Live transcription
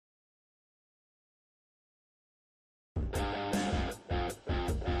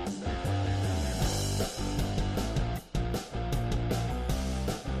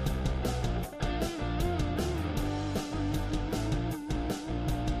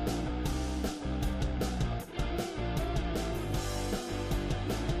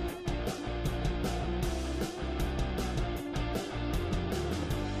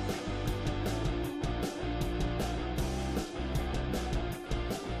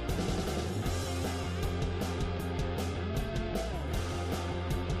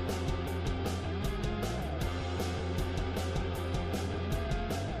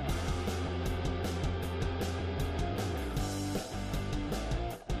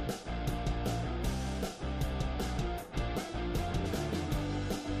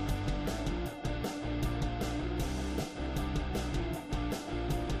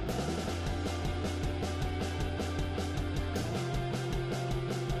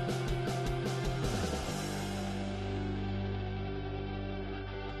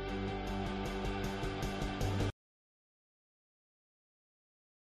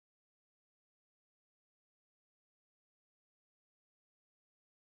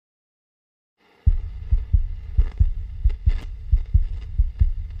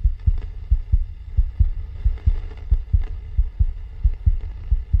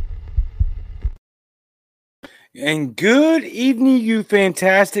And good evening, you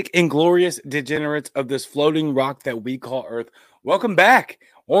fantastic and glorious degenerates of this floating rock that we call Earth. Welcome back,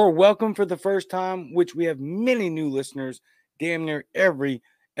 or welcome for the first time, which we have many new listeners damn near every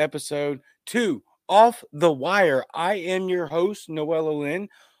episode, to Off the Wire. I am your host, Noel Olin,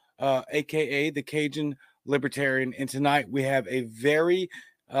 aka the Cajun Libertarian, and tonight we have a very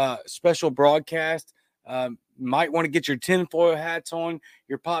special broadcast. Might want to get your tinfoil hats on,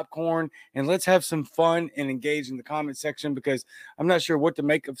 your popcorn, and let's have some fun and engage in the comment section because I'm not sure what to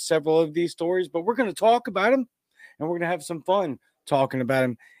make of several of these stories, but we're going to talk about them and we're going to have some fun talking about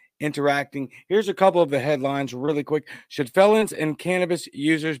them, interacting. Here's a couple of the headlines really quick. Should felons and cannabis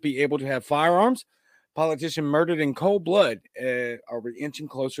users be able to have firearms? Politician murdered in cold blood. Are we inching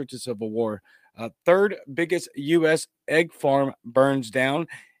closer to civil war? Third biggest U.S. egg farm burns down.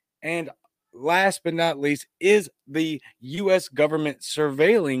 And last but not least, is the U.S. government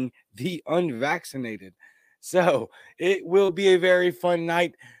surveilling the unvaccinated? So it will be a very fun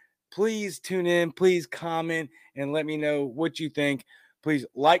night. Please tune in, please comment, and let me know what you think. Please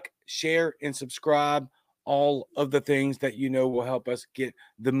like, share, and subscribe. All of the things that you know will help us get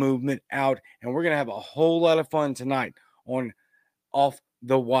the movement out. And we're going to have a whole lot of fun tonight on Off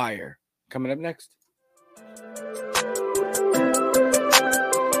the Wire. Coming up next.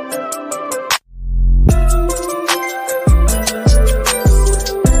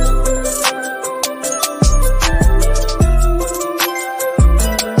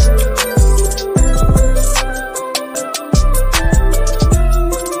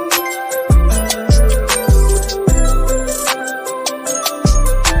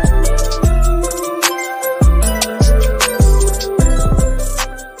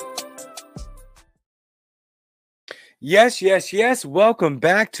 Yes. Welcome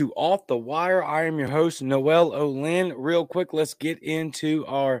back to Off the Wire. I am your host, Noel Olin. Real quick, let's get into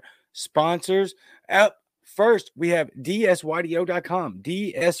our sponsors. First, we have DSYDO.com.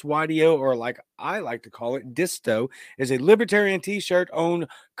 DSYDO, or like I like to call it, Disto, is a libertarian t-shirt owned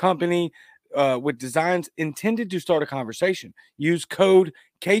company with designs intended to start a conversation. Use code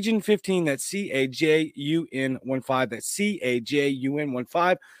Cajun15, that's CAJUN15, that's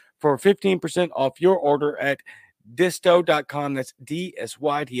CAJUN15 for 15% off your order at Disto.com. That's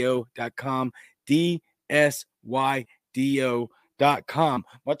DSYDO.com. DSYDO.com.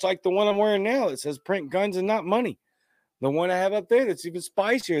 Much like the one I'm wearing now, it says print guns and not money. The one I have up there that's even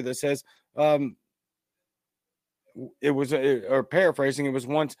spicier that says, it was, or paraphrasing, it was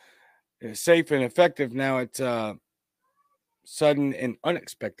once safe and effective. Now it's sudden and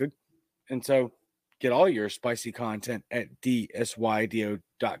unexpected. And so get all your spicy content at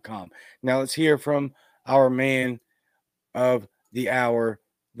DSYDO.com. Now let's hear from our man of the hour,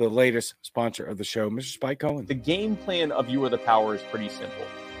 the latest sponsor of the show, Mr. Spike Cohen. The game plan of You Are the Power is pretty simple.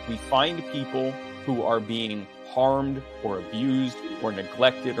 We find people who are being harmed or abused or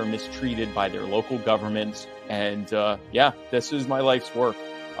neglected or mistreated by their local governments. And this is my life's work.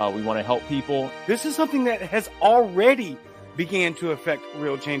 We want to help people. This is something that has already began to affect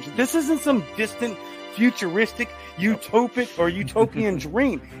real change. This isn't some distant, futuristic, utopian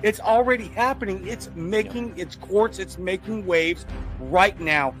dream. It's already happening. It's making its course. It's making waves right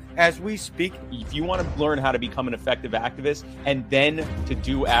now as we speak. If you want to learn how to become an effective activist and then to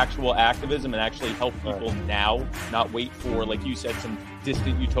do actual activism and actually help people now, not wait for, like you said, some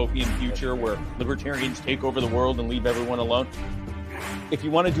distant utopian future where libertarians take over the world and leave everyone alone. If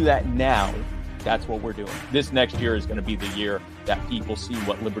you want to do that now, that's what we're doing. This next year is going to be the year that people see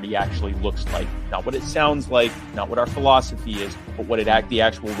what liberty actually looks like. Not what it sounds like, not what our philosophy is, but what the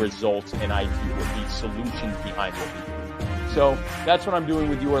actual results and idea, what the solutions behind what we do. So that's what I'm doing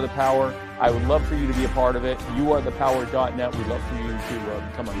with You Are the Power. I would love for you to be a part of it. YouAreThePower.net. We'd love for you to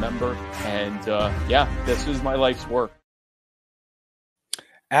become a member. And this is my life's work.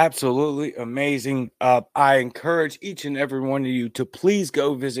 Absolutely amazing. I encourage each and every one of you to please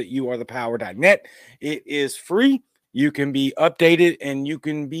go visit youarethepower.net. It is free. You can be updated and you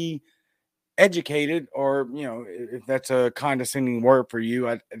can be educated, or, if that's a condescending word for you,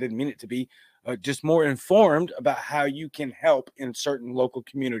 I didn't mean it to be, just more informed about how you can help in certain local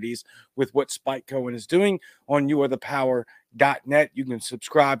communities with what Spike Cohen is doing on youarethepower.net. You can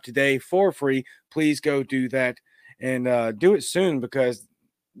subscribe today for free. Please go do that and do it soon, because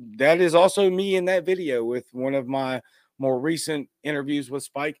that is also me in that video with one of my more recent interviews with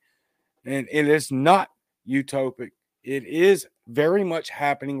Spike. And it is not utopic. It is very much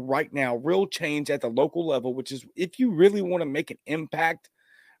happening right now. Real change at the local level, which is, if you really want to make an impact,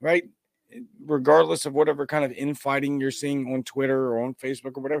 right, regardless of whatever kind of infighting you're seeing on Twitter or on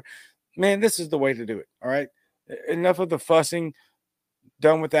Facebook or whatever, man, this is the way to do it. All right. Enough of the fussing.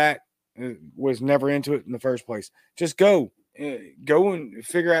 Done with that. was never into it in the first place. Just go and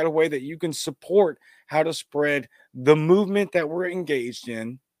figure out a way that you can support how to spread the movement that we're engaged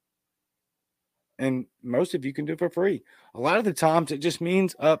in. And most of you can do it for free. A lot of the times it just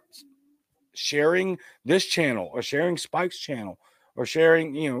means sharing this channel or sharing Spike's channel or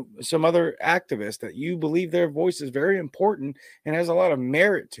sharing, some other activist that you believe their voice is very important and has a lot of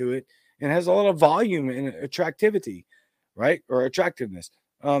merit to it and has a lot of volume and attractivity, right? Or attractiveness.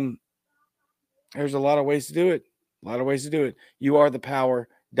 There's a lot of ways to do it. A lot of ways to do it.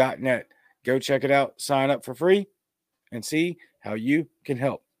 Youarethepower.net. Go check it out. Sign up for free and see how you can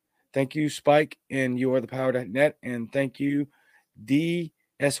help. Thank you, Spike, and youarethepower.net. And thank you, dsYDO.com,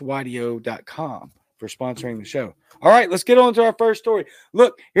 for sponsoring the show. All right, let's get on to our first story.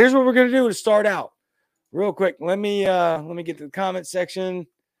 Look, here's what we're going to do to start out. Real quick, let me get to the comment section.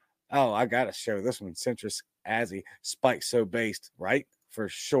 Oh, I got to show this one. Centrist Azzy. Spike so based, right? For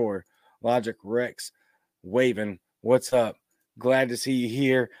sure. Logic Rex waving. What's up? Glad to see you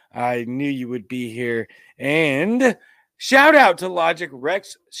here. I knew you would be here. And shout out to Logic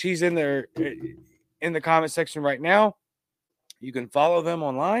Rex. She's in there in the comment section right now. You can follow them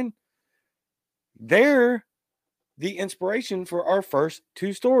online. They're the inspiration for our first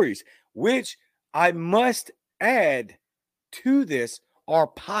two stories, which I must add to this are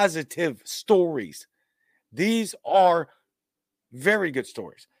positive stories. These are very good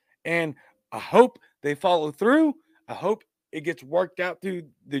stories. And I hope they follow through. I hope it gets worked out through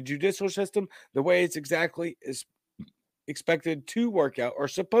the judicial system the way it's exactly is expected to work out or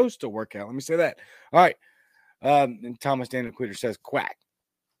supposed to work out. Let me say that. All right. And Thomas Daniel Quitter says, quack.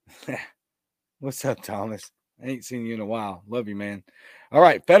 What's up, Thomas? I ain't seen you in a while. Love you, man. All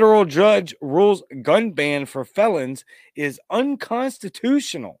right. Federal judge rules gun ban for felons is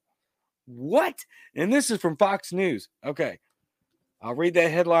unconstitutional. What? And this is from Fox News. Okay. I'll read that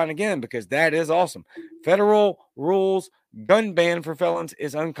headline again because that is awesome. Federal rules gun ban for felons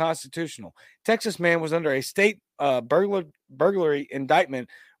is unconstitutional. Texas man was under a state burglary indictment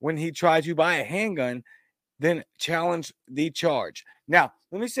when he tried to buy a handgun, then challenged the charge. Now,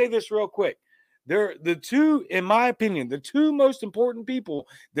 let me say this real quick. They're the two, in my opinion, the two most important people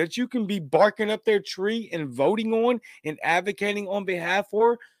that you can be barking up their tree and voting on and advocating on behalf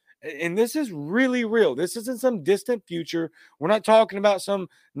for. And this is really real. This isn't some distant future. We're not talking about some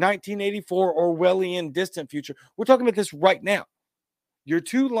 1984 Orwellian distant future. We're talking about this right now. Your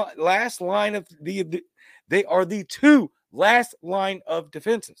last line of they are the two last line of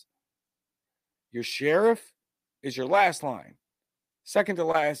defenses. Your sheriff is your last line. Second to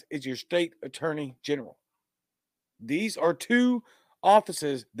last is your state attorney general. These are two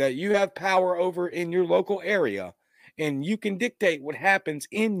offices that you have power over in your local area, and you can dictate what happens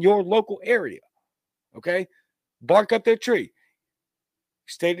in your local area. Okay? Bark up their tree.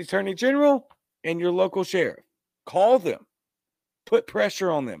 State attorney general and your local sheriff. Call them. Put pressure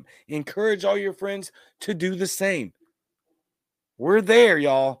on them. Encourage all your friends to do the same. We're there,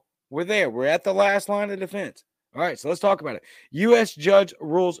 y'all. We're there. We're at the last line of defense. All right, so let's talk about it. U.S. judge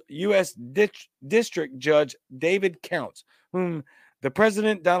rules U.S. District Judge David Counts, whom the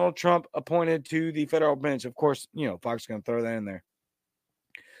President Donald Trump appointed to the federal bench. Of course, Fox is going to throw that in there.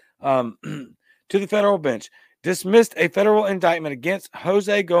 To the federal bench, dismissed a federal indictment against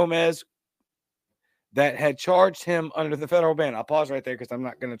Jose Gomez that had charged him under the federal ban. I'll pause right there because I'm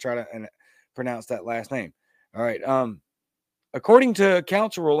not going to try to pronounce that last name. All right. According to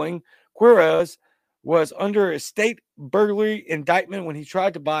counsel ruling, Quiroz was under a state burglary indictment when he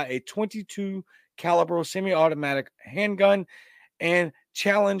tried to buy a .22 caliber semi-automatic handgun and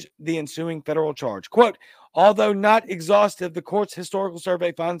challenge the ensuing federal charge. Quote, although not exhaustive, the court's historical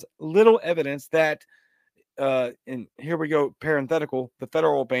survey finds little evidence that, and here we go, parenthetical, the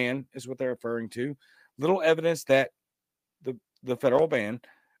federal ban is what they're referring to, little evidence that the federal ban,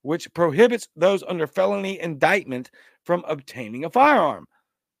 which prohibits those under felony indictment from obtaining a firearm.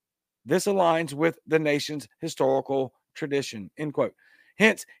 This aligns with the nation's historical tradition, end quote.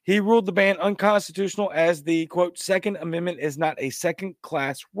 Hence, he ruled the ban unconstitutional as the, quote, Second Amendment is not a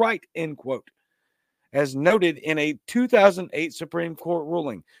second-class right, end quote. As noted in a 2008 Supreme Court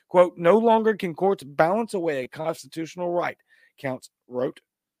ruling, quote, no longer can courts balance away a constitutional right, Counts wrote,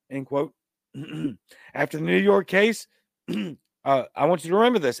 end quote. After the New York case, I want you to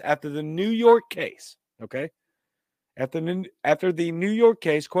remember this, after the New York case, okay? After the New York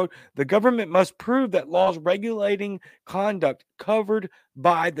case, quote, the government must prove that laws regulating conduct covered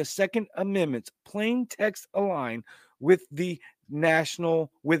by the Second Amendment's plain text align with this national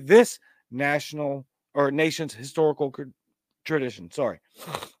or nation's historical tradition. Sorry.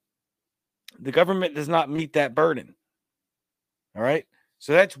 The government does not meet that burden. All right.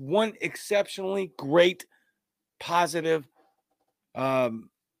 So that's one exceptionally great, positive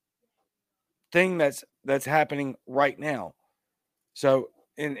thing that's happening right now. So,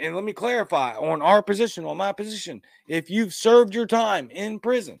 and let me clarify on our position, on my position. If you've served your time in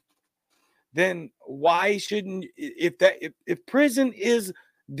prison, then why shouldn't if prison is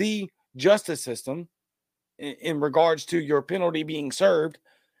the justice system in regards to your penalty being served,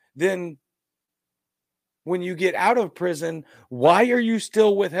 then when you get out of prison, why are you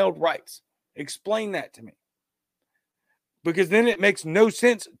still withheld rights? Explain that to me. Because then it makes no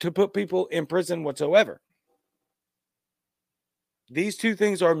sense to put people in prison whatsoever. These two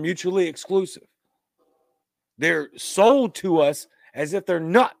things are mutually exclusive. They're sold to us as if they're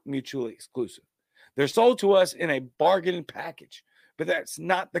not mutually exclusive. They're sold to us in a bargain package, but that's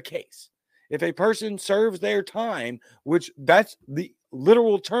not the case. If a person serves their time, which that's the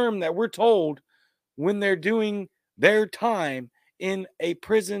literal term that we're told when they're doing their time in a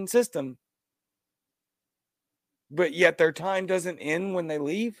prison system, but yet their time doesn't end when they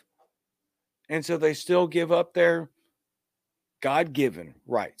leave. And so they still give up their God-given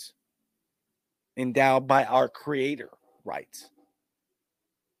rights, endowed by our Creator rights.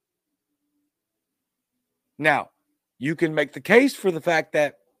 Now, you can make the case for the fact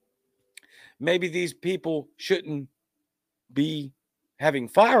that maybe these people shouldn't be having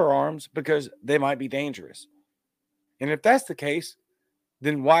firearms because they might be dangerous. And if that's the case,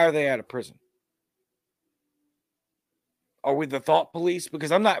 then why are they out of prison? Are we the thought police?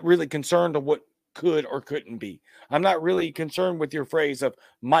 Because I'm not really concerned of what could or couldn't be. I'm not really concerned with your phrase of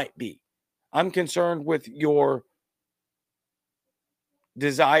might be. I'm concerned with your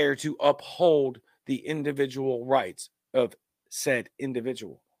desire to uphold the individual rights of said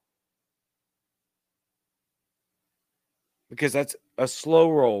individual. Because that's a slow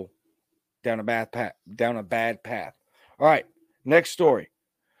roll down a bad path. All right, next story.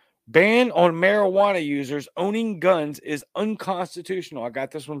 Ban on marijuana users owning guns is unconstitutional. I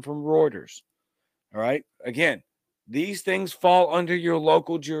got this one from Reuters. All right. Again, these things fall under your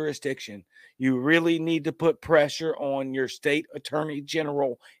local jurisdiction. You really need to put pressure on your state attorney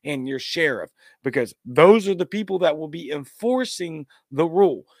general and your sheriff because those are the people that will be enforcing the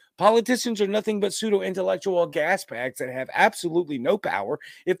rule. Politicians are nothing but pseudo intellectual gas bags that have absolutely no power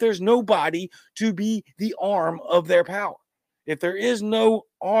if there's nobody to be the arm of their power. If there is no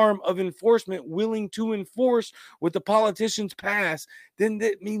arm of enforcement willing to enforce what the politicians pass, then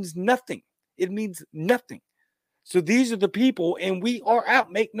that means nothing. It means nothing. So these are the people, and we are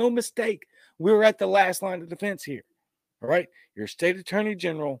out. Make no mistake. We're at the last line of defense here. All right. Your state attorney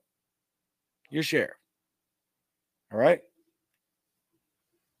general, your sheriff. All right.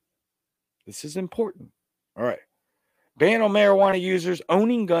 This is important. All right. Ban on marijuana users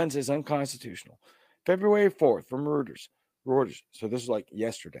owning guns is unconstitutional. February 4th from Reuters. So this is like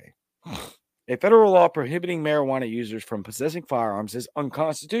yesterday. A federal law prohibiting marijuana users from possessing firearms is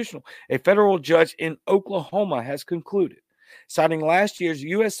unconstitutional. A federal judge in Oklahoma has concluded, citing last year's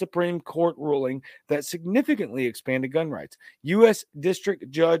U.S. Supreme Court ruling that significantly expanded gun rights. U.S.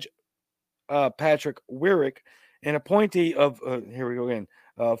 District Judge Patrick Wyrick, an appointee of, here we go again,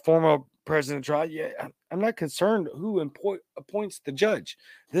 former President Trump. Yeah, I'm not concerned who appoints the judge.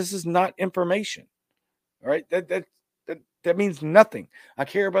 This is not information. All right, that means nothing. I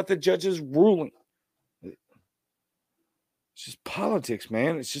care about the judge's ruling. It's just politics,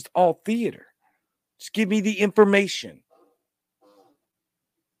 man. It's just all theater. Just give me the information.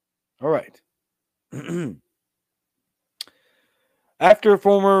 All right. After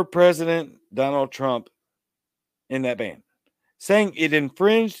former President Donald Trump in that ban, saying it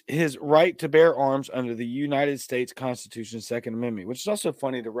infringed his right to bear arms under the United States Constitution's Second Amendment, which is also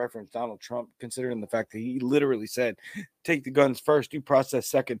funny to reference Donald Trump, considering the fact that he literally said, take the guns first, due process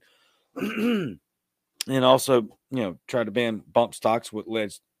second, and also, try to ban bump stocks, what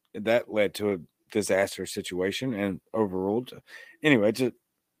led to a disaster situation and overruled. Anyway,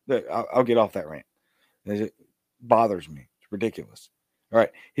 I'll get off that rant. It bothers me. It's ridiculous. All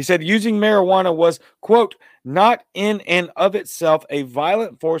right. He said using marijuana was, quote, not in and of itself a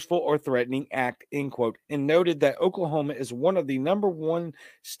violent, forceful, or threatening act, end quote, and noted that Oklahoma is one of the number one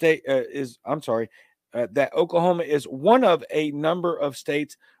state that Oklahoma is one of a number of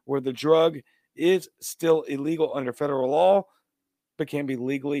states where the drug is still illegal under federal law, but can be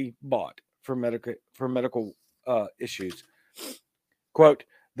legally bought for medical issues. Quote,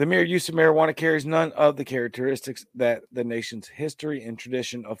 the mere use of marijuana carries none of the characteristics that the nation's history and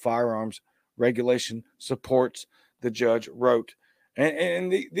tradition of firearms regulation supports, the judge wrote. And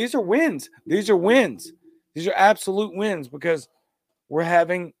these are wins. These are wins. These are absolute wins because we're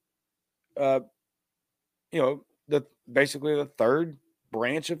having, basically the third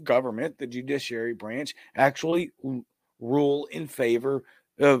branch of government, the judiciary branch, actually rule in favor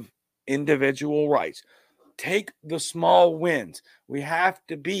of individual rights. Take the small wins. We have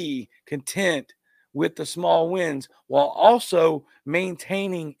to be content with the small wins while also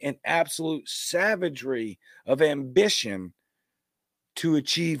maintaining an absolute savagery of ambition to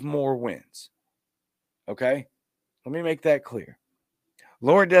achieve more wins. Okay? Let me make that clear.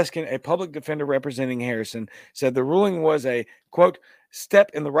 Laura Deskin, a public defender representing Harrison, said the ruling was a, quote,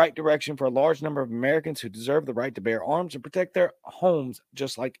 step in the right direction for a large number of Americans who deserve the right to bear arms and protect their homes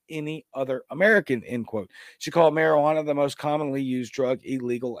just like any other American, end quote. She called marijuana the most commonly used drug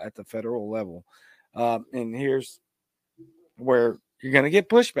illegal at the federal level. And here's where you're going to get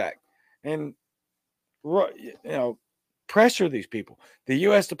pushback and, pressure these people. The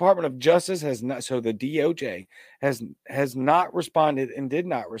U.S. Department of Justice has not, so the DOJ has not responded and did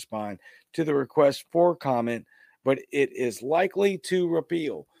not respond to the request for comment, but it is likely to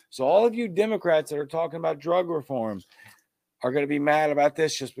repeal. So all of you Democrats that are talking about drug reform are going to be mad about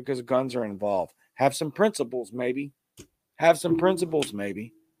this just because guns are involved. Have some principles, maybe. Have some principles,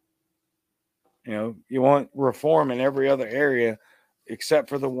 maybe. You want reform in every other area except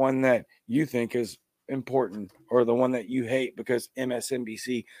for the one that you think is important or the one that you hate because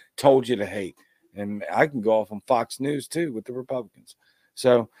MSNBC told you to hate. And I can go off on Fox News too with the Republicans.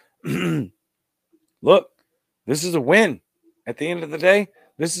 So look, this is a win. At the end of the day,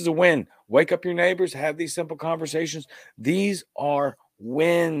 this is a win. Wake up your neighbors, have these simple conversations. These are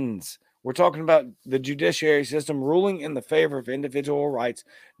wins. We're talking about the judiciary system ruling in the favor of individual rights,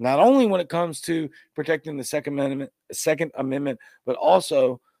 not only when it comes to protecting the Second Amendment, but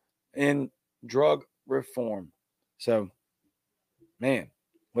also in drug reform. So, man,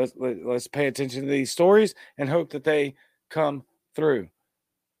 let's pay attention to these stories and hope that they come through.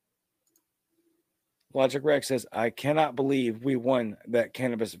 Logic Rex says, I cannot believe we won that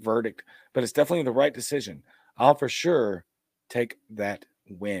cannabis verdict, but it's definitely the right decision. I'll for sure take that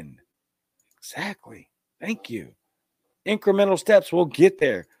win. Exactly. Thank you. Incremental steps. We'll get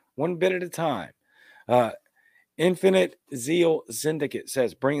there one bit at a time. Infinite Zeal Syndicate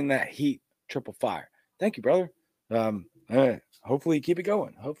says, bringing that heat, triple fire. Thank you, brother. Hopefully keep it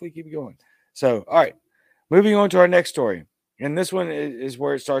going. So, all right. Moving on to our next story. And this one is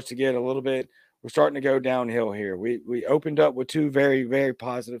where it starts to get a little bit, we're starting to go downhill here. We opened up with two very, very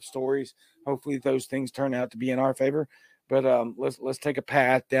positive stories. Hopefully those things turn out to be in our favor. But let's take a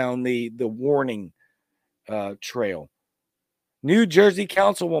path down the warning trail. New Jersey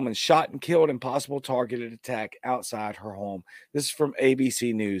councilwoman shot and killed in possible targeted attack outside her home. This is from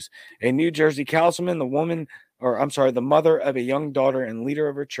ABC News. A New Jersey councilman, the mother of a young daughter and leader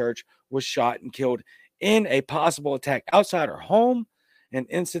of her church, was shot and killed in a possible attack outside her home. An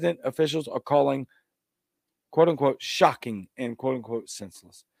incident officials are calling, quote unquote, shocking and quote unquote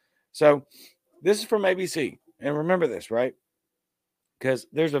senseless. So this is from ABC. And remember this, right? Because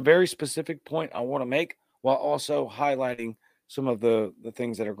there's a very specific point I want to make while also highlighting some of the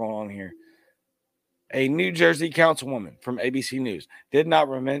things that are going on here. A New Jersey councilwoman from ABC News did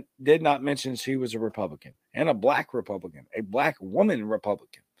not mention she was a Republican and a black Republican, a black woman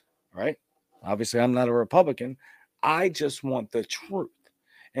Republican, right? Obviously, I'm not a Republican. I just want the truth.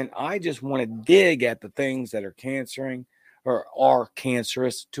 And I just want to dig at the things that are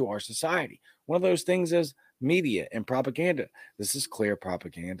cancerous to our society. One of those things is media and propaganda. This is clear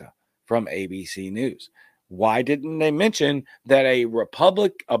propaganda from ABC News. Why didn't they mention that a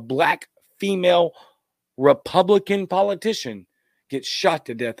black female Republican politician gets shot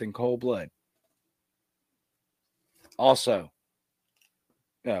to death in cold blood? Also,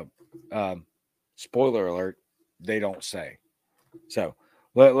 spoiler alert, they don't say. So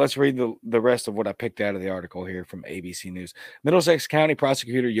let's read the rest of what I picked out of the article here from ABC News. Middlesex County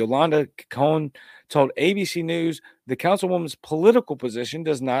Prosecutor Yolanda Cohn told ABC News the councilwoman's political position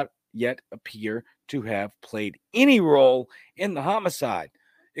does not yet appear to have played any role in the homicide.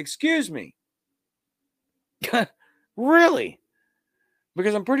 Excuse me. Really?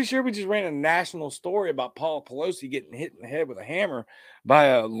 Because I'm pretty sure we just ran a national story about Paul Pelosi getting hit in the head with a hammer by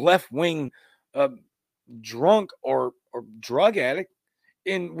a left-wing drunk or drug addict.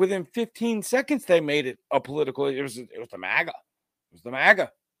 And within 15 seconds, they made it a political. It was the MAGA. It was the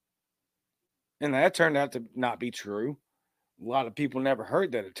MAGA. And that turned out to not be true. A lot of people never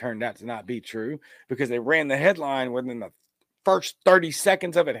heard that it turned out to not be true because they ran the headline within the first 30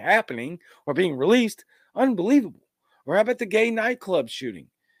 seconds of it happening or being released. Unbelievable. Or how about the gay nightclub shooting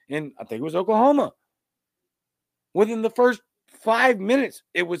in, I think it was Oklahoma? Within the first 5 minutes,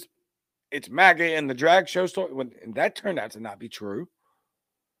 it's MAGA and the drag show story. And that turned out to not be true.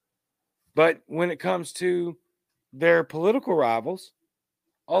 But when it comes to their political rivals,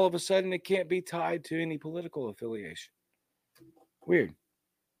 all of a sudden it can't be tied to any political affiliation. Weird.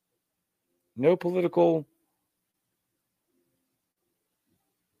 No political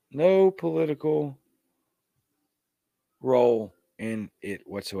role in it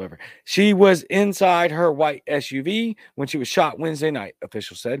whatsoever. She was inside her white SUV when she was shot Wednesday night,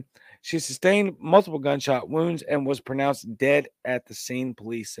 officials said. She sustained multiple gunshot wounds and was pronounced dead at the scene,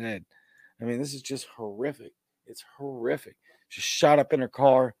 police said. I mean, this is just horrific. It's horrific. She shot up in her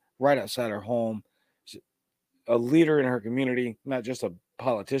car right outside her home. She's a leader in her community, not just a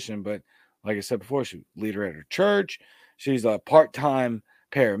politician, but like I said before, she's a leader at her church. She's a part-time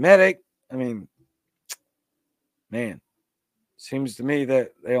paramedic. I mean, man, seems to me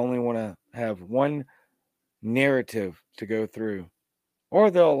that they only want to have one narrative to go through, or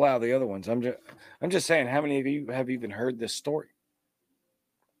they'll allow the other ones. I'm just saying, how many of you have even heard this story?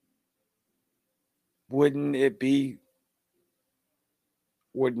 Would not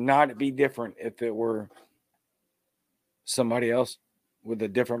it be different if it were somebody else with a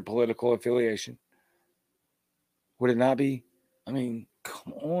different political affiliation? Would it not be? I mean,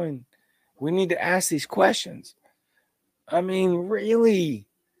 come on. We need to ask these questions. I mean, really,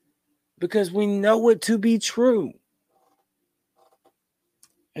 because we know it to be true.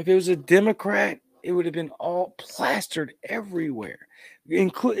 If it was a Democrat, it would have been all plastered everywhere.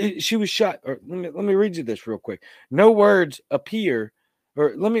 She was shot. Or let me read you this real quick. No words appear.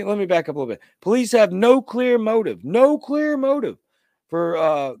 Or let me back up a little bit. Police have no clear motive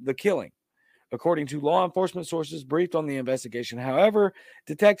for the killing, according to law enforcement sources briefed on the investigation. However,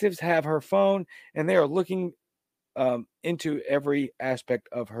 detectives have her phone and they are looking into every aspect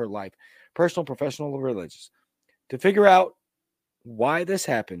of her life, personal, professional, or religious, to figure out why this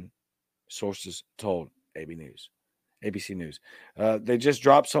happened. Sources told ABC News. They just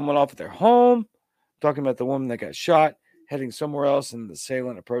dropped someone off at their home, talking about the woman that got shot, heading somewhere else, and the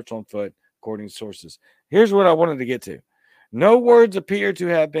assailant approached on foot, according to sources. Here's what I wanted to get to. No words appear to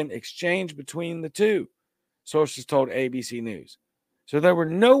have been exchanged between the two, sources told ABC News. So there were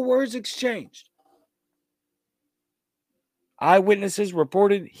no words exchanged. Eyewitnesses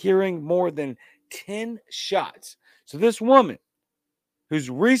reported hearing more than 10 shots. So this woman, who's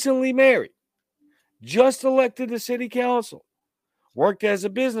recently married, just elected to city council, worked as a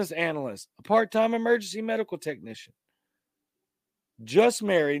business analyst, a part-time emergency medical technician, just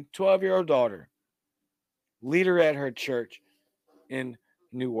married, 12-year-old daughter, leader at her church in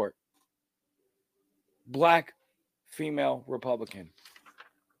Newark, black female Republican.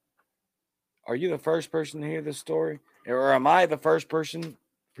 Are you the first person to hear this story? Or am I the first person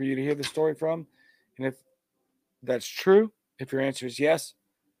for you to hear the story from? And if that's true, if your answer is yes,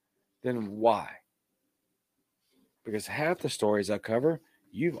 then why? Because half the stories I cover,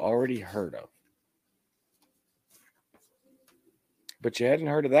 you've already heard of. But you hadn't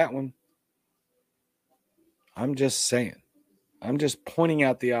heard of that one. I'm just saying. I'm just pointing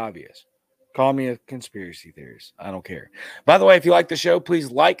out the obvious. Call me a conspiracy theorist. I don't care. By the way, if you like the show,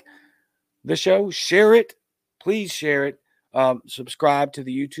 please like the show. Share it. Please share it. Subscribe to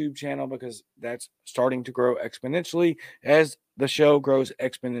the YouTube channel because that's starting to grow exponentially as the show grows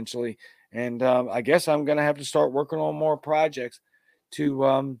exponentially. And I guess I'm going to have to start working on more projects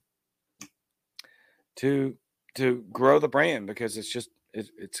to grow the brand because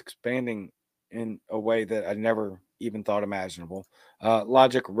it's expanding in a way that I never even thought imaginable.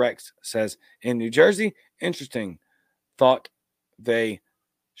 Logic Rex says, in New Jersey, interesting thought they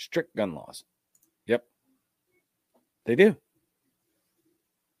strict gun laws. Yep, they do.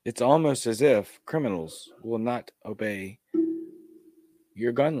 It's almost as if criminals will not obey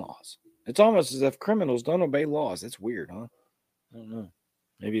your gun laws. It's almost as if criminals don't obey laws. That's weird, huh? I don't know.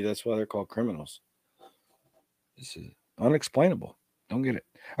 Maybe that's why they're called criminals. This is unexplainable. Don't get it.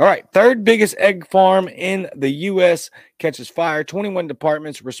 All right. Third biggest egg farm in the U.S. catches fire. 21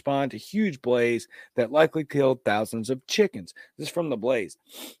 departments respond to huge blaze that likely killed thousands of chickens. This is from the Blaze.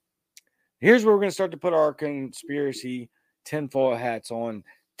 Here's where we're going to start to put our conspiracy tinfoil hats on.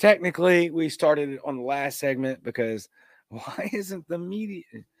 Technically, we started it on the last segment because why isn't the media?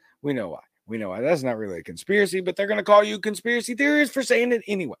 We know why. We know why. That's not really a conspiracy, but they're going to call you conspiracy theorists for saying it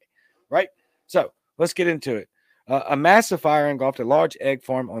anyway, right? So let's get into it. A massive fire engulfed a large egg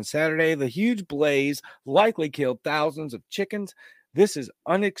farm on Saturday. The huge blaze likely killed thousands of chickens. This is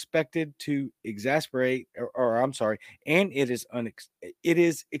unexpected to exasperate, and it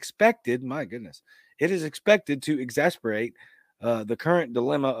is expected. My goodness, it is expected to exasperate the current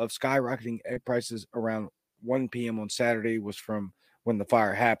dilemma of skyrocketing egg prices. Around 1 p.m. on Saturday was from when the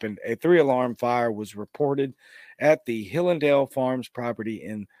fire happened. A 3-alarm fire was reported at the Hillendale Farms property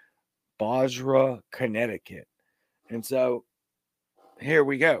in Bosra, Connecticut. And so here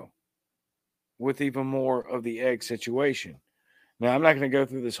we go with even more of the egg situation. Now, I'm not going to go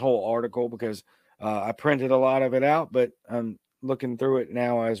through this whole article because I printed a lot of it out, but I'm looking through it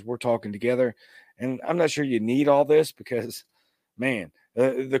now as we're talking together. And I'm not sure you need all this because, man,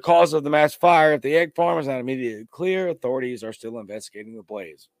 the cause of the mass fire at the egg farm is not immediately clear. Authorities are still investigating the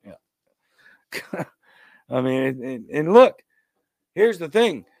blaze. Yeah. I mean, and look, here's the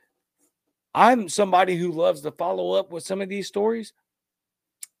thing. I'm somebody who loves to follow up with some of these stories.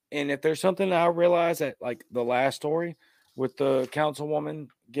 And if there's something I realize that, like the last story with the councilwoman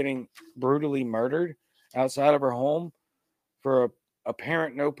getting brutally murdered outside of her home for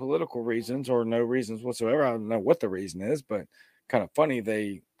apparent no political reasons or no reasons whatsoever. I don't know what the reason is, but kind of funny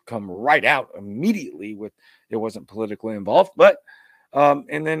they come right out immediately with it wasn't politically involved. But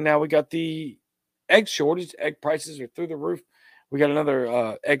and then now we got the egg shortage. Egg prices are through the roof. We got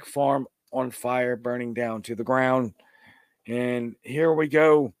another egg farm on fire, burning down to the ground. And here we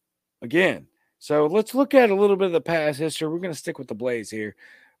go again. So let's look at a little bit of the past history. We're going to stick with the blaze here.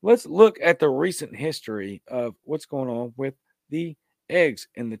 Let's look at the recent history of what's going on with the eggs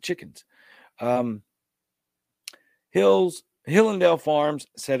and the chickens. Hillendale Farms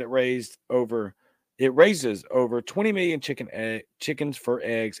said it raises over 20 million chickens for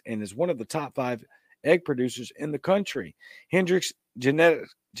eggs and is one of the top 5 egg producers in the country. Hendricks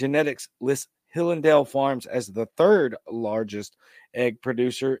Genetics lists Hillendale Farms as the 3rd largest egg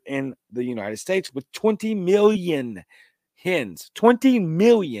producer in the United States with 20 million hens. 20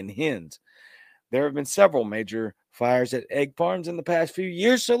 million hens. There have been several major fires at egg farms in the past few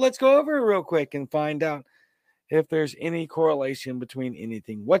years, so let's go over it real quick and find out if there's any correlation between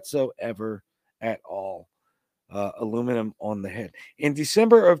anything whatsoever at all. Aluminum on the head. In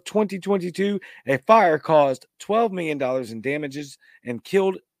December of 2022, a fire caused $12 million in damages and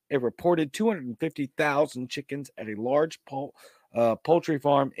killed a reported 250,000 chickens at a large poultry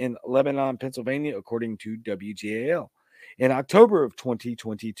farm in Lebanon, Pennsylvania, according to WGAL. In October of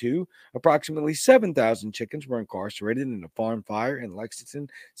 2022, approximately 7,000 chickens were incarcerated in a farm fire in Lexington,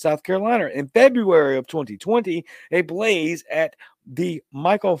 South Carolina. In February of 2020, a blaze at the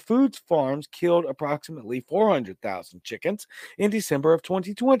Michael Foods Farms killed approximately 400,000 chickens. In December of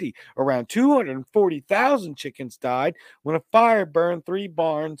 2020, around 240,000 chickens died when a fire burned 3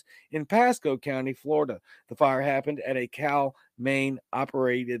 barns in Pasco County, Florida. The fire happened at a Cal-Maine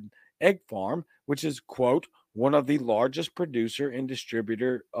operated egg farm, which is, quote, one of the largest producer and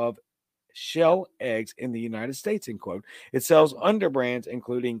distributor of shell eggs in the United States, end quote. It sells under brands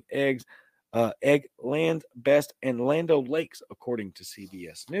including Eggland Best and Lando Lakes, according to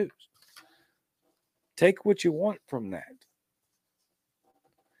CBS News. Take what you want from that.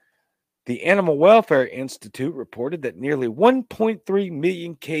 The Animal Welfare Institute reported that nearly 1.3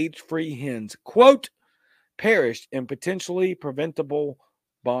 million cage-free hens, quote, perished in potentially preventable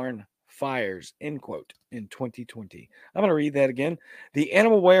barn fires, end quote, in 2020. I'm going to read that again. The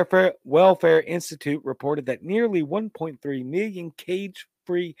Animal Welfare Institute reported that nearly 1.3 million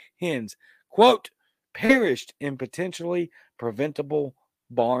cage-free hens, quote, perished in potentially preventable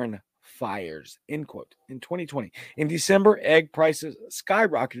barn fires, end quote, in 2020. In December, egg prices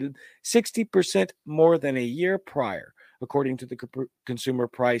skyrocketed 60% more than a year prior, according to the Consumer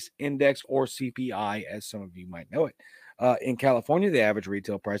Price Index, or CPI, as some of you might know it. In California, the average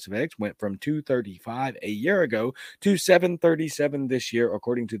retail price of eggs went from $2.35 a year ago to $7.37 this year,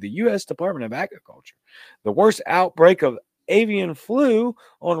 according to the U.S. Department of Agriculture. The worst outbreak of avian flu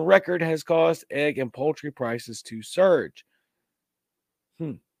on record has caused egg and poultry prices to surge.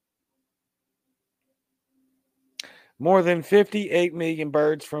 More than 58 million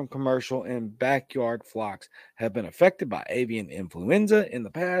birds from commercial and backyard flocks have been affected by avian influenza in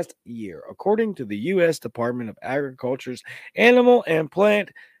the past year, according to the U.S. Department of Agriculture's Animal and Plant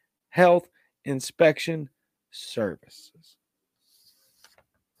Health Inspection Services.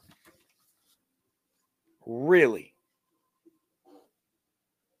 Really?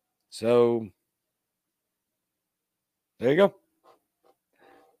 So, there you go.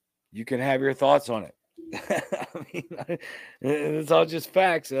 You can have your thoughts on it. I mean, it's all just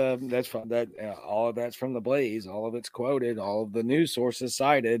facts. That's from that. All of that's from the Blaze. All of it's quoted. All of the news sources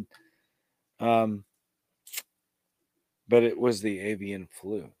cited. But it was the avian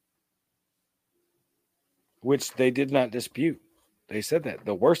flu, which they did not dispute. They said that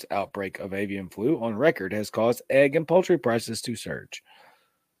the worst outbreak of avian flu on record has caused egg and poultry prices to surge.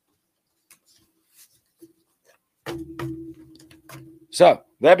 So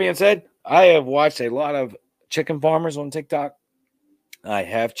that being said, I have watched a lot of chicken farmers on TikTok. I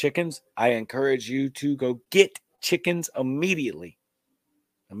have chickens. I encourage you to go get chickens immediately.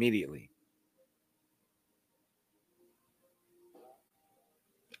 Immediately.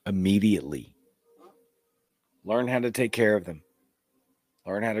 immediately. Learn how to take care of them.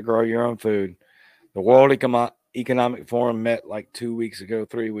 Learn how to grow your own food. The World Economic Forum met like 2 weeks ago,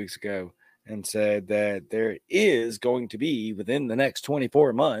 3 weeks ago, and said that there is going to be, within the next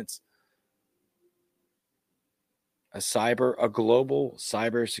 24 months, a global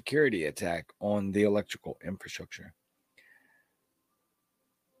cybersecurity attack on the electrical infrastructure.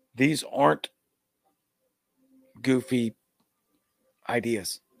 These aren't goofy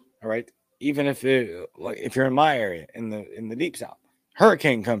ideas, all right? Even if you're in my area in the deep south,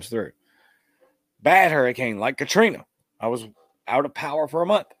 hurricane comes through, bad hurricane like Katrina, I was out of power for a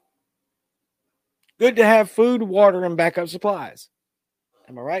month. Good to have food, water, and backup supplies.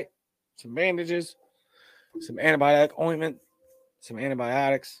 Am I right? Some bandages, some antibiotic ointment, some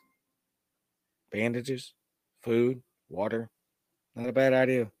antibiotics, bandages, food, water. Not a bad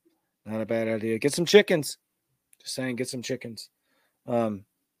idea. Not a bad idea. Get some chickens. Just saying, get some chickens.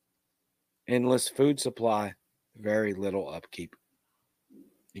 Endless food supply, very little upkeep.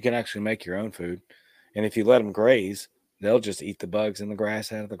 You can actually make your own food. And if you let them graze, they'll just eat the bugs in the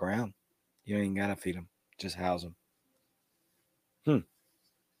grass out of the ground. You ain't got to feed them. Just house them.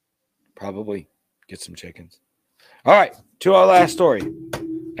 Probably get some chickens. All right, to our last story.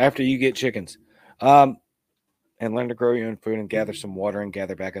 After you get chickens, and learn to grow your own food and gather some water and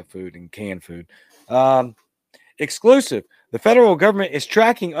gather backup food and canned food. Exclusive. The federal government is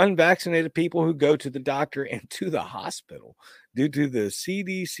tracking unvaccinated people who go to the doctor and to the hospital due to the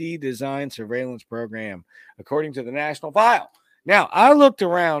CDC designed surveillance program, according to the National File. Now, I looked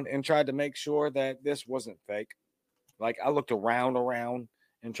around and tried to make sure that this wasn't fake. Like, I looked around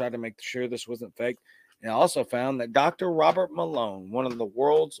and tried to make sure this wasn't fake. And I also found that Dr. Robert Malone, one of the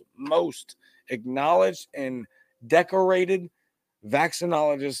world's most acknowledged and decorated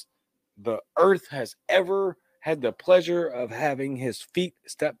vaccinologists the earth has ever had the pleasure of having his feet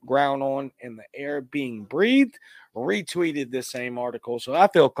step ground on and the air being breathed, retweeted this same article. So I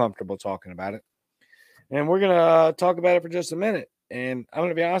feel comfortable talking about it. And we're going to talk about it for just a minute. And I'm going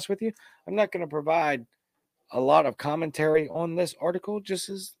to be honest with you, I'm not going to provide a lot of commentary on this article, just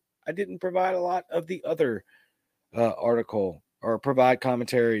as I didn't provide a lot of the other article or provide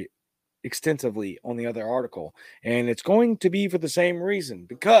commentary extensively on the other article. And it's going to be for the same reason,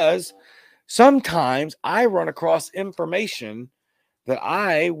 because sometimes I run across information that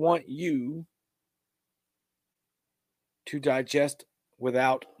I want you to digest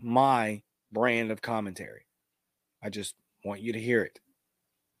without my brand of commentary. I just want you to hear it.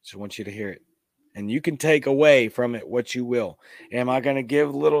 Just want you to hear it. And you can take away from it what you will. Am I going to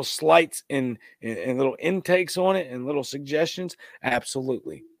give little slights and little intakes on it and little suggestions?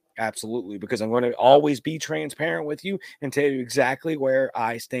 Absolutely. Absolutely. Because I'm going to always be transparent with you and tell you exactly where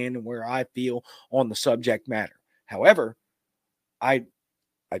I stand and where I feel on the subject matter. However, I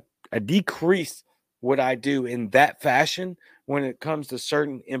decrease what I do in that fashion when it comes to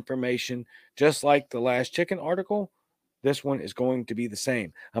certain information, just like the last chicken article. This one is going to be the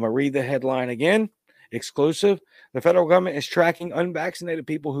same. I'm going to read the headline again. Exclusive. The federal government is tracking unvaccinated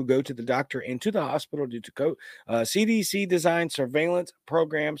people who go to the doctor and to the hospital due to CDC designed surveillance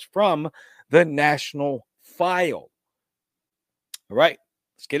programs from the National File. All right,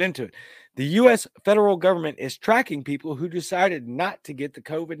 let's get into it. The U.S. federal government is tracking people who decided not to get the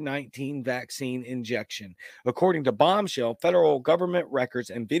COVID-19 vaccine injection, according to bombshell federal government records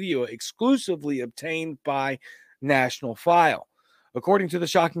and video exclusively obtained by National File. According to the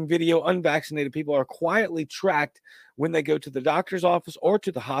shocking video, unvaccinated people are quietly tracked when they go to the doctor's office or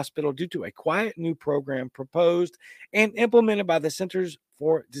to the hospital due to a quiet new program proposed and implemented by the Centers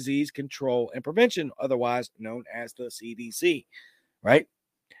for Disease Control and Prevention, otherwise known as the CDC. Right?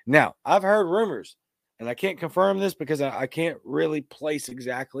 Now, I've heard rumors, and I can't confirm this because I can't really place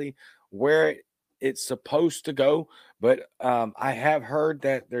exactly where it's supposed to go, but I have heard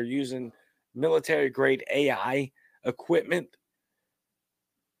that they're using military-grade AI equipment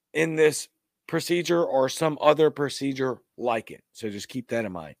in this procedure or some other procedure like it. So just keep that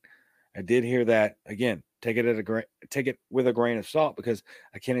in mind. I did hear that. Again, take it with a grain of salt, because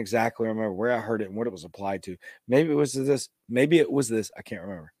I can't exactly remember where I heard it and what it was applied to. Maybe it was this. Maybe it was this. I can't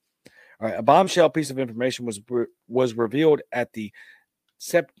remember. All right, a bombshell piece of information was revealed at the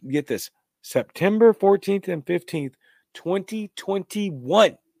September 14th and 15th,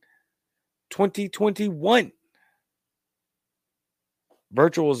 2021. 2021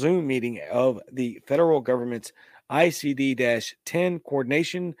 virtual Zoom meeting of the federal government's ICD-10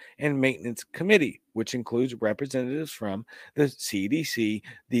 Coordination and Maintenance Committee, which includes representatives from the CDC,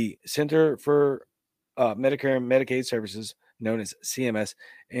 the Center for Medicare and Medicaid Services, known as CMS,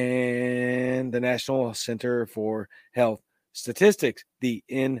 and the National Center for Health Statistics, the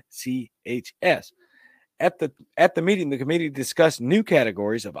NCHS. At the meeting, the committee discussed new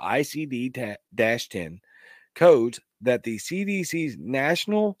categories of ICD-10 codes that the CDC's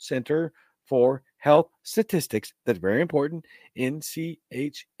National Center for Health Statistics, that's very important,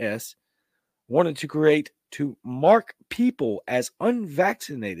 NCHS, wanted to create to mark people as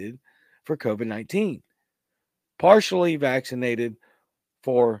unvaccinated for COVID-19, partially vaccinated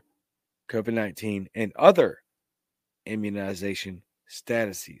for COVID-19, and other immunization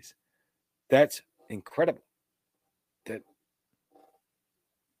statuses. That's incredible. That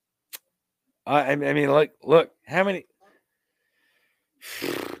I mean, like, look, how many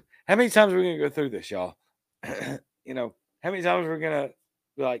times are we gonna go through this, y'all? You know, how many times are we gonna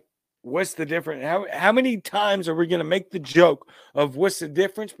be like, what's the difference? How many times are we gonna make the joke of what's the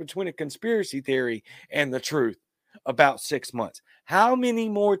difference between a conspiracy theory and the truth about 6 months? How many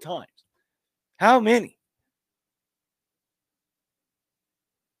more times? How many?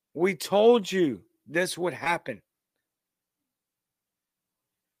 We told you this would happen.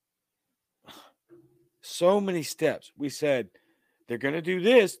 So many steps. We said they're going to do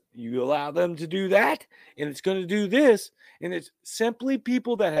this. You allow them to do that, and it's going to do this. And it's simply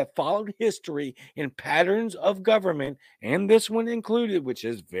people that have followed history and patterns of government, and this one included, which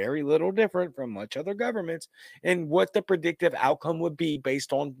is very little different from much other governments, and what the predictive outcome would be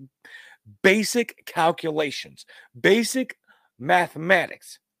based on basic calculations, basic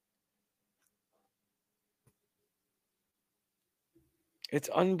mathematics. It's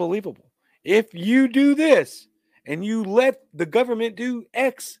unbelievable. If you do this and you let the government do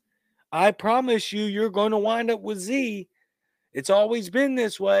X, I promise you're going to wind up with Z. It's always been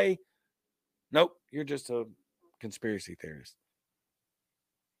this way. Nope, you're just a conspiracy theorist.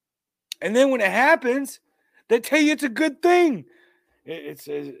 And then when it happens, they tell you it's a good thing.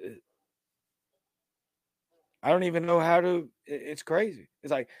 I don't even know how to. It's crazy.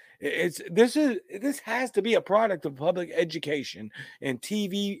 It's like this has to be a product of public education and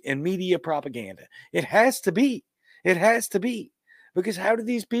TV and media propaganda. It has to be. It has to be, because how do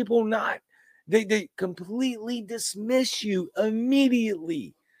these people not? They completely dismiss you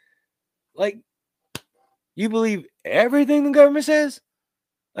immediately. Like, you believe everything the government says?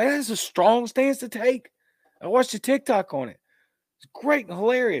 Like, that's a strong stance to take. I watched a TikTok on it. It's great and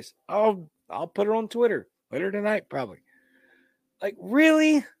hilarious. I'll put it on Twitter later tonight, probably. Like,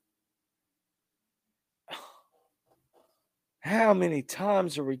 really? How many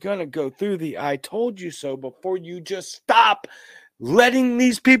times are we going to go through the I told you so before you just stop letting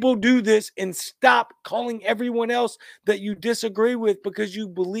these people do this and stop calling everyone else that you disagree with because you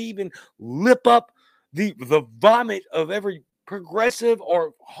believe and lip up the vomit of every progressive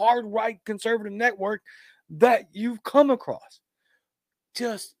or hard right conservative network that you've come across?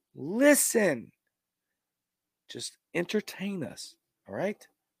 Just listen. Just entertain us. All right?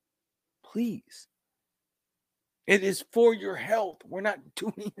 Please. It is for your health. We're not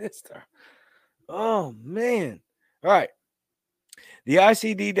doing this. Oh, man. All right. The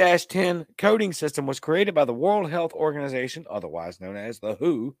ICD-10 coding system was created by the World Health Organization, otherwise known as the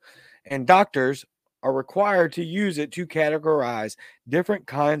WHO, and doctors are required to use it to categorize different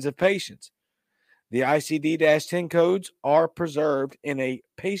kinds of patients. The ICD-10 codes are preserved in a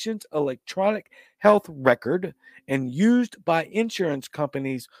patient's electronic health record and used by insurance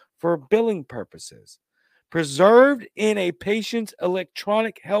companies for billing purposes. Preserved in a patient's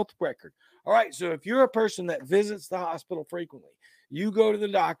electronic health record. All right, so if you're a person that visits the hospital frequently, you go to the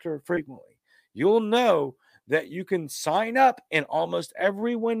doctor frequently, you'll know that you can sign up, and almost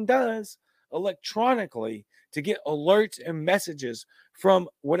everyone does, electronically to get alerts and messages from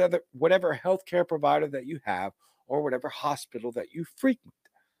whatever healthcare provider that you have or whatever hospital that you frequent.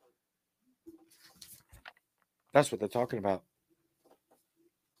 That's what they're talking about.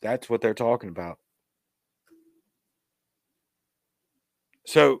 That's what they're talking about.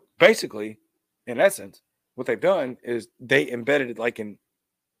 So basically, in essence, what they've done is they embedded it like in,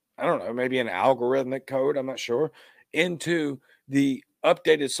 I don't know, maybe an algorithmic code, I'm not sure, into the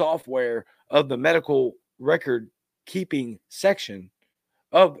updated software of the medical record keeping section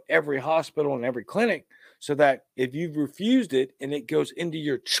of every hospital and every clinic, so that if you've refused it and it goes into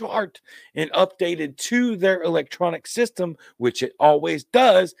your chart and updated to their electronic system, which it always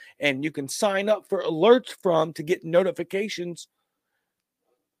does, and you can sign up for alerts from to get notifications,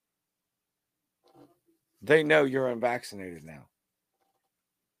 they know you're unvaccinated now.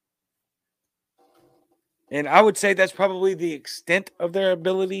 And I would say that's probably the extent of their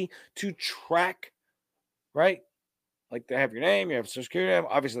ability to track, right? Like, they have your name, you have social security name.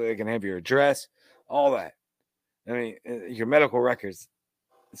 Obviously, they can have your address, all that. I mean, your medical records,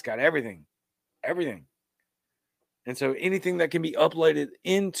 it's got everything. Everything. And so anything that can be uploaded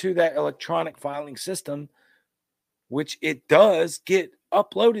into that electronic filing system, which it does get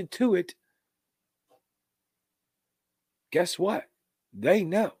uploaded to it, guess what? They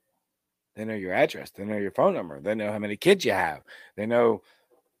know. They know your address. They know your phone number. They know how many kids you have. They know,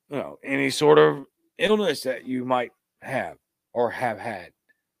 any sort of illness that you might have or have had.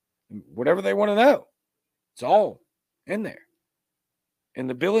 Whatever they want to know. It's all in there. In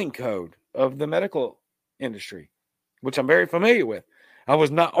the billing code of the medical industry, which I'm very familiar with. I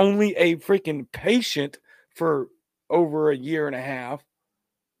was not only a freaking patient for over a year and a half,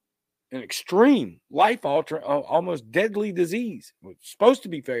 an extreme life-altering, almost deadly disease. It was supposed to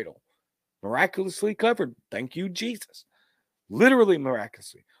be fatal. Miraculously covered. Thank you, Jesus. Literally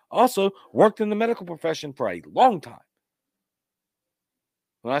miraculously. Also, worked in the medical profession for a long time.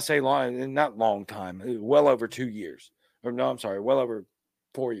 When I say long, not long time, well over 2 years. Or no, I'm sorry, well over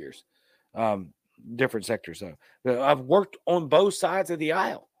 4 years. Different sectors, though. I've worked on both sides of the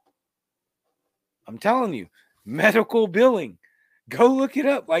aisle. I'm telling you, medical billing. Go look it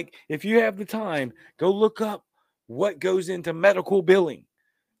up. Like, if you have the time, go look up what goes into medical billing.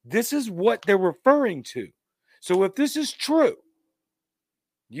 This is what they're referring to. So if this is true,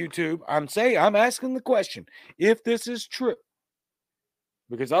 YouTube, I'm asking the question, if this is true,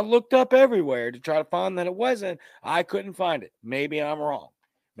 because I looked up everywhere to try to find that it wasn't, I couldn't find it. Maybe I'm wrong.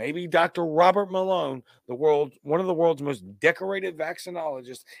 Maybe Dr. Robert Malone, one of the world's most decorated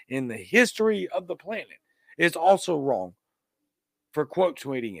vaccinologists in the history of the planet, is also wrong for quote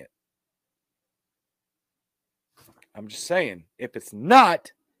tweeting it. I'm just saying, if it's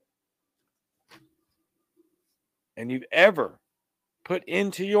not, and you've ever put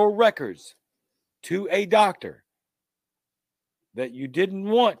into your records to a doctor that you didn't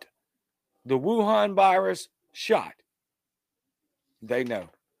want the Wuhan virus shot, they know.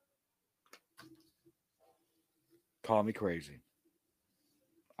 Call me crazy.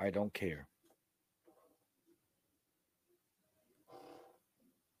 I don't care.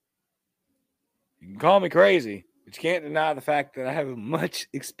 You can call me crazy, but you can't deny the fact that I have much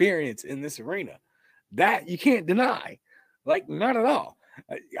experience in this arena. That you can't deny. Like, not at all.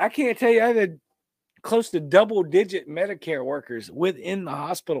 I can't tell you, I had close to double-digit Medicare workers within the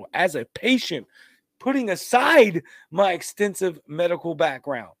hospital as a patient, putting aside my extensive medical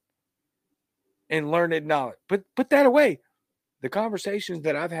background and learned knowledge. But put that away. The conversations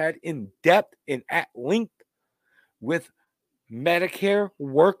that I've had in depth and at length with Medicare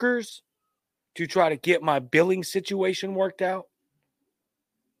workers to try to get my billing situation worked out,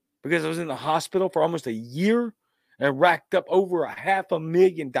 because I was in the hospital for almost a year and racked up over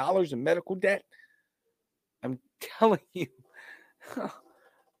 $500,000 in medical debt. I'm telling you,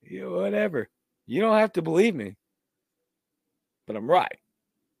 whatever. You don't have to believe me, but I'm right.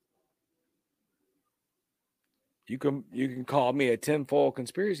 You can call me a tinfoil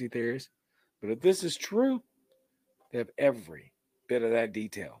conspiracy theorist, but if this is true, they have every bit of that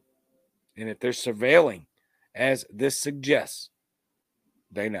detail. And if they're surveilling, as this suggests,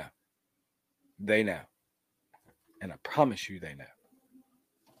 they know. They know. And I promise you they know.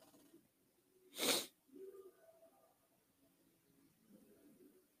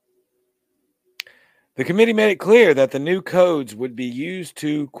 The committee made it clear that the new codes would be used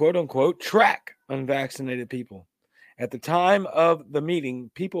to, quote unquote, track unvaccinated people. At the time of the meeting,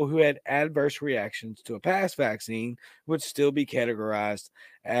 people who had adverse reactions to a past vaccine would still be categorized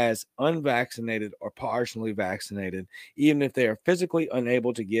as unvaccinated or partially vaccinated, even if they are physically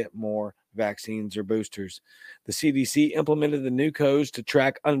unable to get more vaccines or boosters. The CDC implemented the new codes to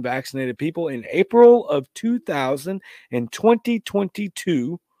track unvaccinated people in April of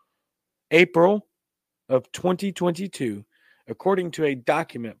 2022. April of 2022, according to a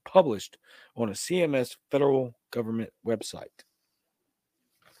document published on a CMS federal government website.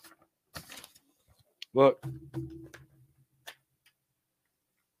 Look,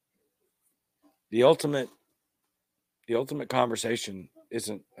 the ultimate conversation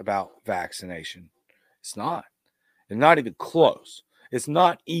isn't about vaccination. It's not. It's not even close. It's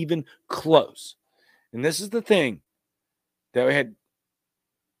not even close. And this is the thing that we had.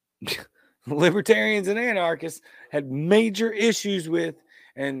 Libertarians and anarchists had major issues with,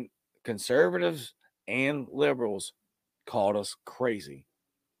 and conservatives and liberals called us crazy.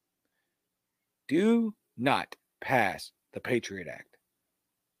 Do not pass the Patriot Act,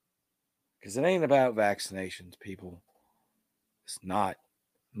 because it ain't about vaccinations, people. It's not.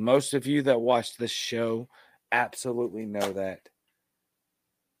 Most of you that watch this show absolutely know that.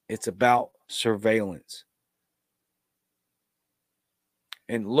 It's about surveillance.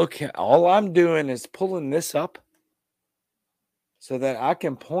 And look, all I'm doing is pulling this up so that I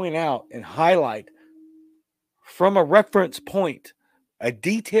can point out and highlight from a reference point, a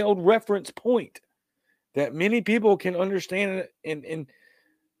detailed reference point that many people can understand and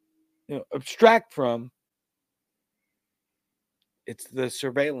abstract from. It's the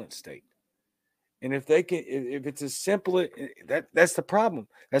surveillance state. And if they can, if it's as simple as that's the problem.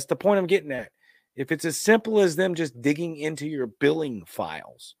 That's the point I'm getting at. If it's as simple as them just digging into your billing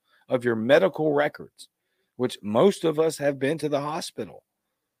files of your medical records, which most of us have been to the hospital,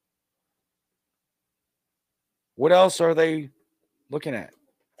 what else are they looking at?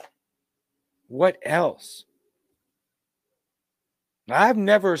 What else? I've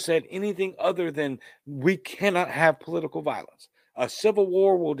never said anything other than we cannot have political violence. A civil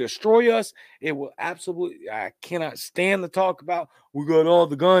war will destroy us. It will absolutely, I cannot stand the talk about we got all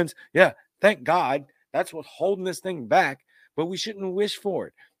the guns. Yeah, thank God. That's what's holding this thing back. But we shouldn't wish for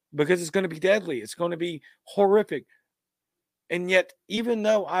it because it's going to be deadly. It's going to be horrific. And yet, even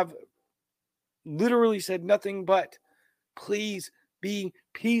though I've literally said nothing but please be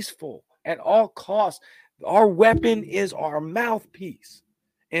peaceful at all costs, our weapon is our mouthpiece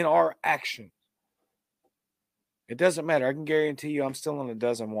in our action. It doesn't matter. I can guarantee you I'm still on a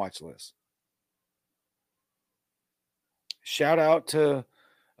dozen watch lists. Shout out to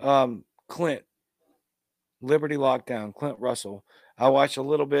Clint, Liberty Lockdown, Clint Russell. I watched a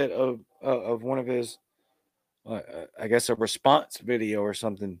little bit of one of his, I guess, a response video or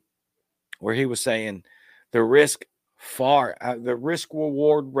something where he was saying the risk the risk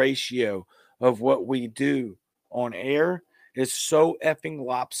reward ratio of what we do on air is so effing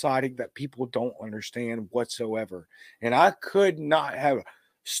lopsided that people don't understand whatsoever. And I could not have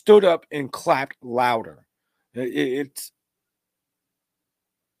stood up and clapped louder. It's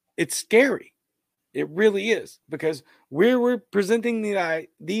scary. It really is, because we're presenting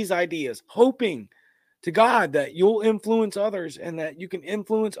these ideas, hoping to God that you'll influence others and that you can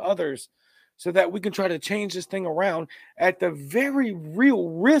influence others so that we can try to change this thing around at the very real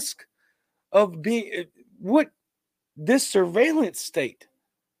risk of being what this surveillance state.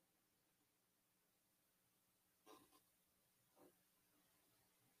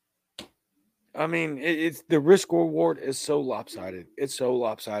 I mean, it's the risk reward is so lopsided. It's so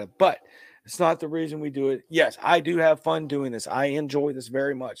lopsided, but it's not the reason we do it. Yes, I do have fun doing this. I enjoy this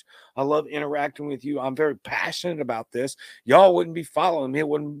very much. I love interacting with you. I'm very passionate about this. Y'all wouldn't be following me.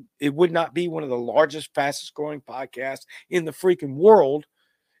 It would not be one of the largest, fastest growing podcasts in the freaking world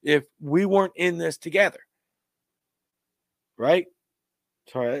if we weren't in this together. Right?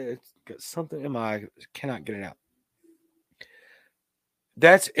 Sorry, it's got something in my eye. Cannot get it out.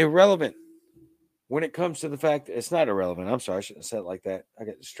 That's irrelevant. When it comes to the fact that it's not irrelevant, I'm sorry, I shouldn't have said it like that. I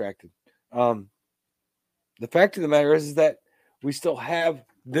got distracted. The fact of the matter is that we still have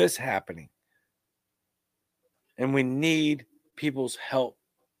this happening, and we need people's help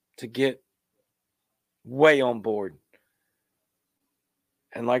to get way on board.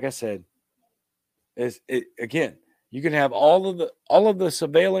 And like I said, again, you can have all of the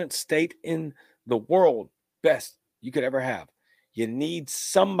surveillance state in the world, best you could ever have. You need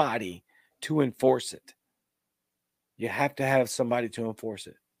somebody to enforce it. You have to have somebody to enforce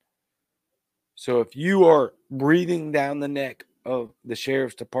it. So if you are breathing down the neck of the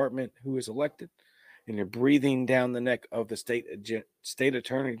sheriff's department who is elected, and you're breathing down the neck of the state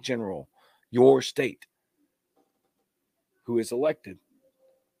attorney general, your state, who is elected,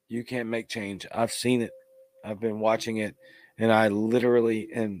 you can't make change. I've seen it. I've been watching it, and I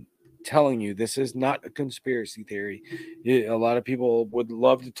literally am telling you this is not a conspiracy theory. A lot of people would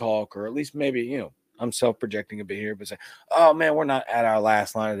love to talk, or at least maybe, I'm self-projecting a bit here, but say, "Oh man, we're not at our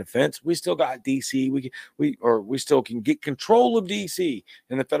last line of defense. We still got DC. We still can get control of DC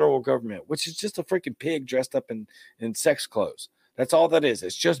in the federal government, which is just a freaking pig dressed up in sex clothes. That's all that is.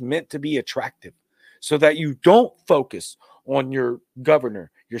 It's just meant to be attractive, so that you don't focus on your governor,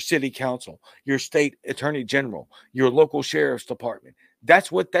 your city council, your state attorney general, your local sheriff's department.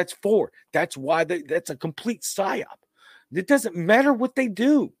 That's what that's for. That's why that's a complete psyop. It doesn't matter what they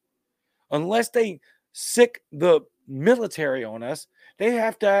do. Unless they sick the military on us, they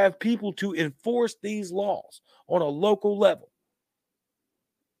have to have people to enforce these laws on a local level.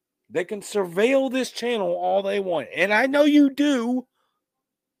 They can surveil this channel all they want, and I know you do.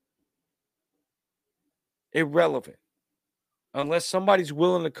 Irrelevant. Unless somebody's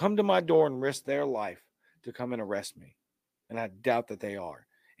willing to come to my door and risk their life to come and arrest me. And I doubt that they are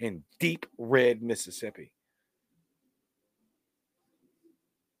in deep red Mississippi.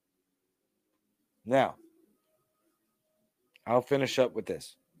 Now, I'll finish up with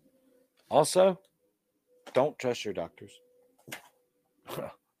this. Also, don't trust your doctors.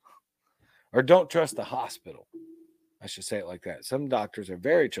 Or don't trust the hospital. I should say it like that. Some doctors are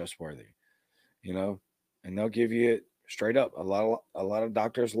very trustworthy. and they'll give you it straight up. A lot of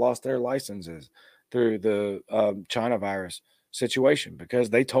doctors lost their licenses through the China virus situation because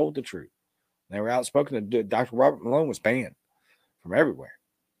they told the truth. They were outspoken. Dr. Robert Malone was banned from everywhere.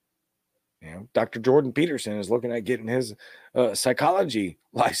 Dr. Jordan Peterson is looking at getting his psychology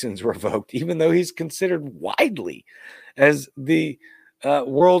license revoked, even though he's considered widely as the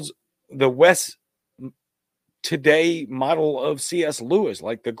West today model of C.S. Lewis,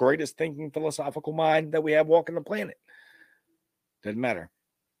 like the greatest thinking philosophical mind that we have walking the planet. Doesn't matter.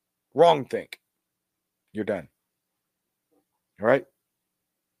 Wrong think. You're done. All right?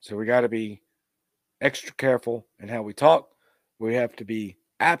 So we got to be extra careful in how we talk. We have to be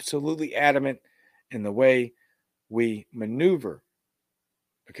absolutely adamant in the way we maneuver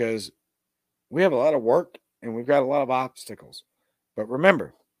because we have a lot of work and we've got a lot of obstacles. But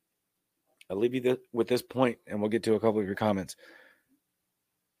remember, I'll leave you with this point and we'll get to a couple of your comments.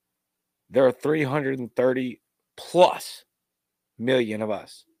 There are 330 plus million of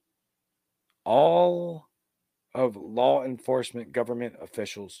us. All of law enforcement, government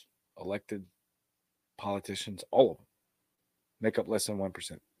officials, elected politicians, all of them make up less than 1%.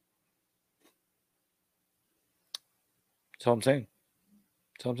 That's all I'm saying.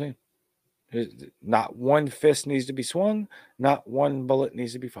 That's all I'm saying. Not one fist needs to be swung. Not one bullet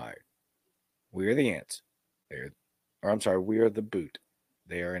needs to be fired. We are the ants. We are the boot.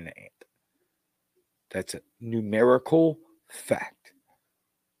 They are an ant. That's a numerical fact.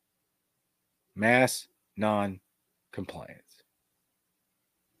 Mass non-compliance.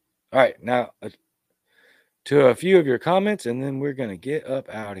 All right, now to a few of your comments, and then we're going to get up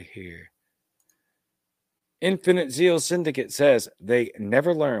out of here. Infinite Zeal Syndicate says they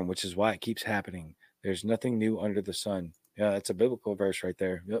never learn, which is why it keeps happening. There's nothing new under the sun. Yeah, that's a biblical verse right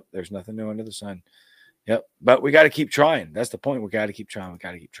there. Yep, there's nothing new under the sun. Yep, but we got to keep trying. That's the point. We got to keep trying. We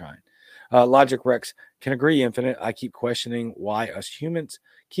got to keep trying. Logic Rex can agree, Infinite. I keep questioning why us humans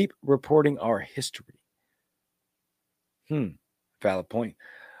keep reporting our history. Valid point.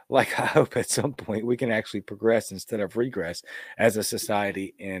 Like, I hope at some point we can actually progress instead of regress as a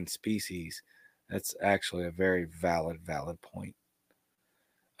society and species. That's actually a very valid point.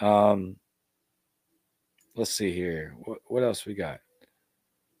 Let's see here. What else we got?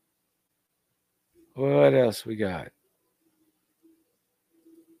 What else we got?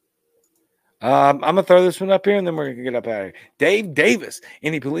 I'm going to throw this one up here, and then we're going to get up out of here. Dave Davis,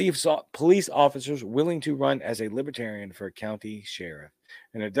 any police officers willing to run as a libertarian for county sheriff?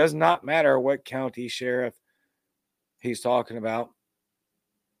 And it does not matter what county sheriff he's talking about.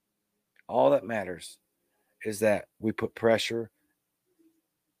 All that matters is that we put pressure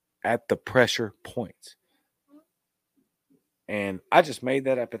at the pressure points. And I just made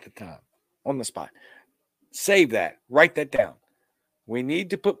that up at the time, on the spot. Save that. Write that down. We need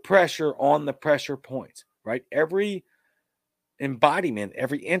to put pressure on the pressure points, right? Every embodiment,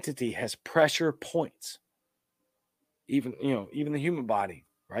 every entity has pressure points. Even the human body,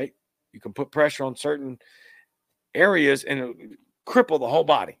 right? You can put pressure on certain areas and it'll cripple the whole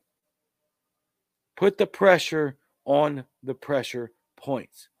body. Put the pressure on the pressure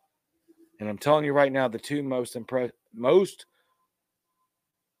points. And I'm telling you right now, the two most important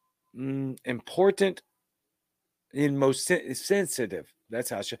and most sensitive, that's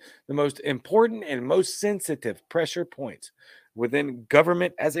how the most important and most sensitive pressure points within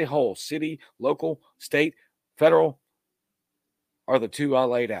government as a whole, city, local, state, federal, are the two I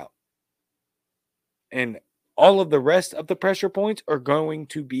laid out. And all of the rest of the pressure points are going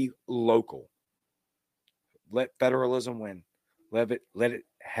to be local. Let federalism win. Let it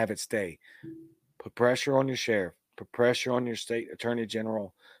have its day. Put pressure on your sheriff. Put pressure on your state attorney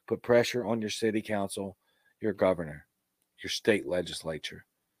general. Put pressure on your city council, your governor, your state legislature.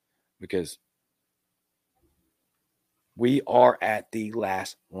 Because we are at the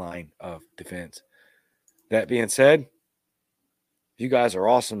last line of defense. That being said, you guys are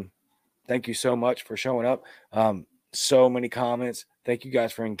awesome. Thank you so much for showing up. So many comments. Thank you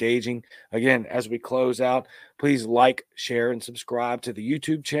guys for engaging. Again, as we close out, please like, share, and subscribe to the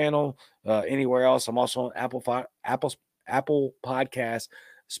YouTube channel. Anywhere else, I'm also on Apple Podcasts,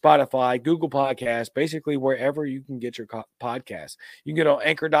 Spotify, Google Podcasts, basically wherever you can get your podcasts. You can get on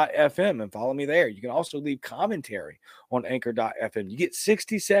anchor.fm and follow me there. You can also leave commentary on anchor.fm. You get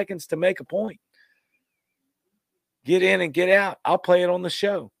 60 seconds to make a point. Get in and get out. I'll play it on the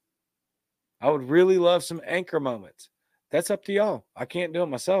show. I would really love some anchor moments. That's up to y'all. I can't do it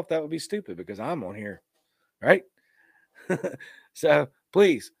myself. That would be stupid because I'm on here, right? So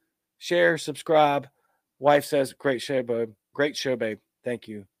please share, subscribe. Wife says, great show, babe. Great show, babe. Thank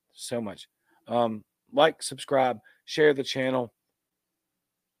you so much. Like, subscribe, share the channel.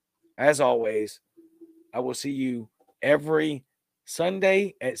 As always, I will see you every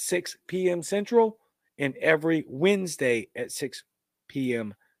Sunday at 6 p.m. Central and every Wednesday at 6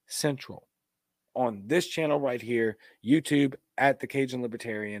 p.m. Central on this channel right here, YouTube at The Cajun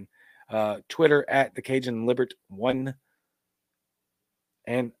Libertarian, Twitter at The Cajun Libert 1,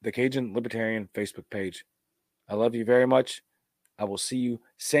 and The Cajun Libertarian Facebook page. I love you very much. I will see you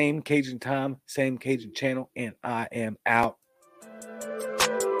same Cajun time, same Cajun channel, and I am out.